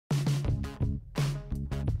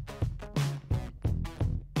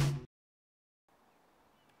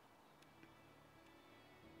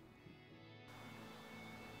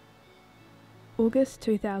August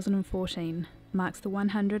 2014 marks the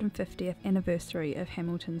 150th anniversary of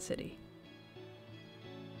Hamilton City.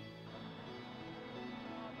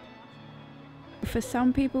 For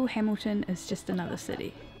some people, Hamilton is just another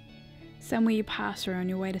city, somewhere you pass through on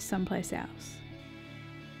your way to someplace else.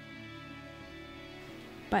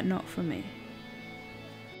 But not for me.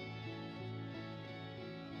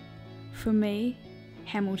 For me,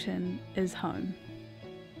 Hamilton is home.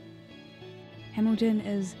 Hamilton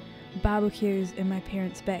is barbecues in my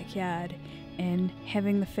parents' backyard and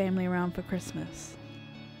having the family around for Christmas.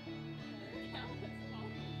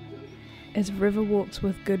 It's river walks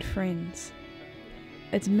with good friends.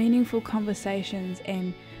 It's meaningful conversations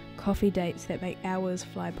and coffee dates that make hours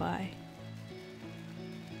fly by.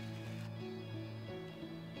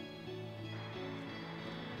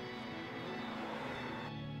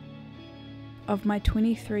 Of my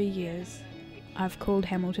 23 years, I've called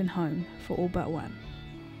Hamilton home for all but one.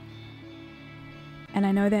 And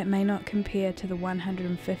I know that may not compare to the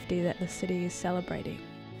 150 that the city is celebrating.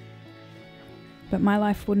 But my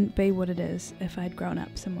life wouldn't be what it is if I'd grown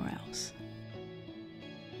up somewhere else.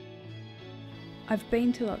 I've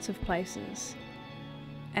been to lots of places,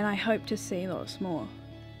 and I hope to see lots more.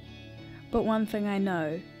 But one thing I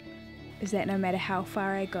know is that no matter how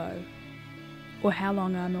far I go, or how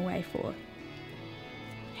long I'm away for,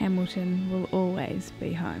 Hamilton will always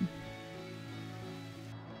be home.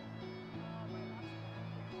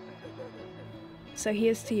 So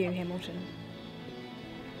here's to you, Hamilton.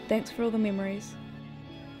 Thanks for all the memories,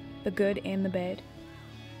 the good and the bad.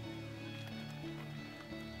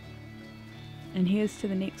 And here's to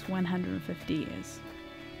the next 150 years.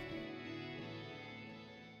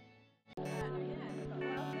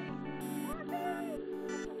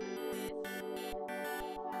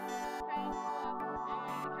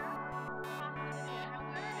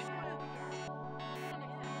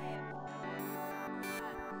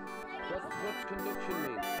 What's conduction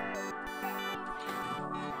mean?